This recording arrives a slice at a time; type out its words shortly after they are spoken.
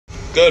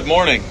Good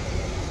morning.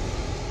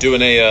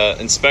 Doing a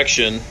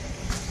inspection.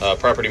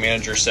 Property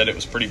manager said it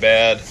was pretty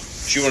bad.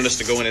 She wanted us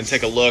to go in and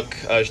take a look.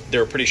 They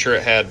were pretty sure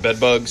it had bed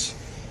bugs.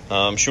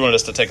 She wanted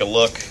us to take a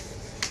look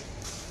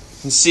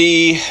and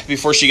see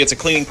before she gets a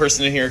cleaning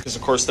person in here, because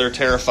of course they're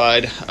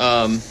terrified.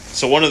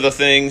 So one of the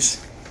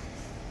things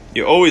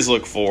you always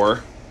look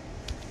for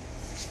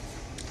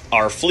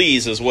are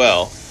fleas as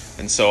well.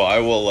 And so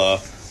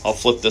I'll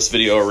flip this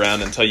video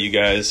around and tell you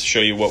guys, show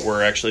you what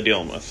we're actually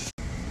dealing with.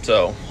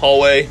 So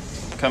hallway,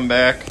 come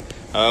back.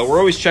 We're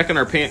always checking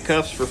our pant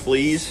cuffs for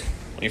fleas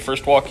when you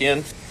first walk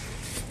in,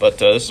 but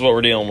this is what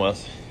we're dealing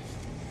with.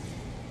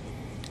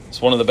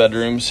 It's one of the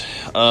bedrooms.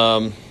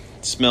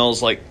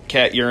 Smells like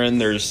cat urine.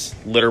 There's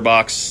litter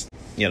box,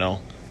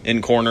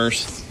 in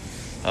corners.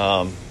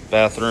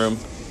 Bathroom.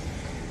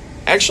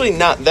 Actually,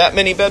 not that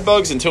many bed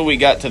bugs until we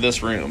got to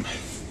this room.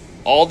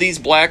 All these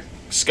black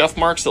scuff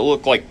marks that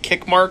look like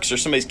kick marks or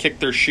somebody's kicked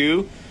their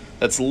shoe,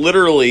 that's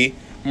literally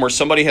where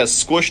somebody has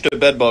squished a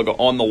bed bug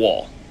on the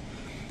wall.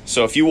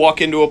 So if you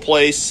walk into a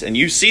place and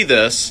you see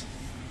this,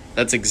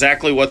 that's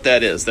exactly what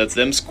that is. That's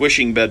them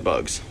squishing bed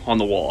bugs on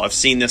the wall. I've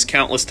seen this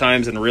countless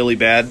times in really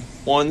bad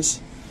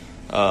ones.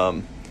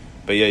 But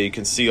yeah, you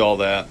can see all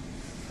that.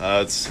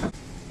 It's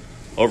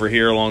over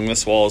here along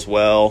this wall as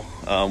well.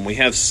 We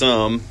have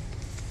some,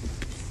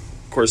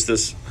 of course,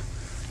 this,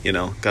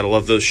 gotta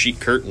love those sheet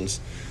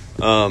curtains.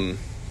 Where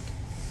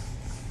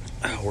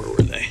were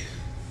they?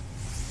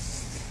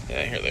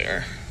 Yeah, here they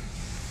are.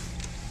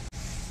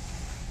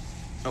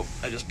 Oh,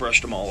 I just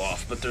brushed them all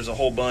off, but there's a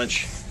whole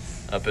bunch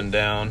up and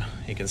down.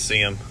 You can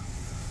see them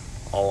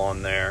all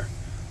on there.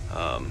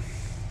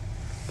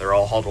 They're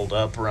all huddled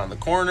up around the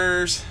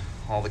corners,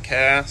 all the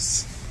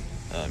casts.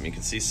 You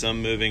can see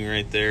some moving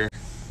right there.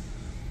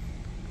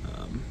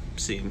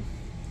 See them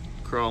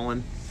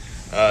crawling.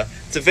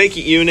 It's a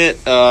vacant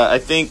unit. I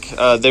think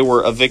they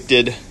were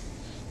evicted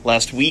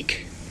last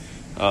week.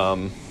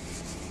 Long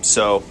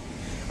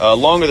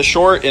or the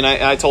short, and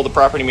I told the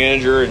property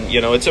manager, and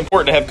it's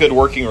important to have good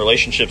working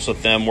relationships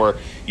with them where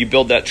you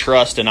build that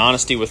trust and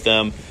honesty with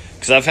them,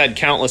 because I've had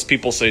countless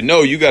people say,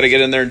 no, you got to get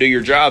in there and do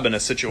your job in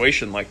a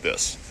situation like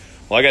this.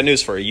 Well, I got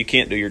news for you. You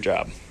can't do your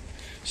job.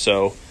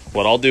 So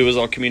what I'll do is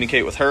I'll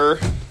communicate with her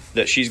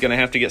that she's going to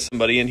have to get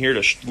somebody in here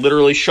to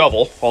literally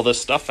shovel all this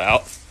stuff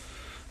out.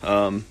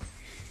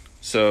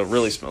 So it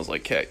really smells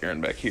like cat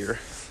urine back here.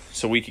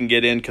 So we can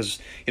get in, because,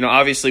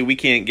 obviously we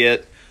can't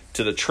get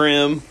to the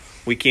trim.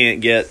 We can't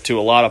get to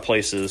a lot of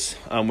places.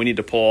 We need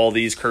to pull all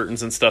these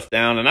curtains and stuff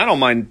down. And I don't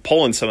mind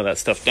pulling some of that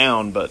stuff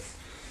down, but,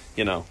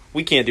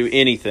 we can't do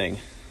anything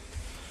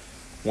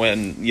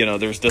when,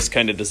 there's this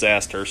kind of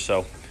disaster.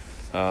 So,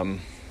 yeah.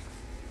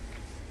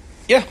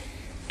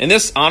 And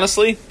this,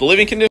 honestly, the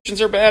living conditions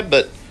are bad,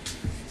 but,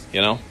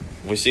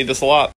 we see this a lot.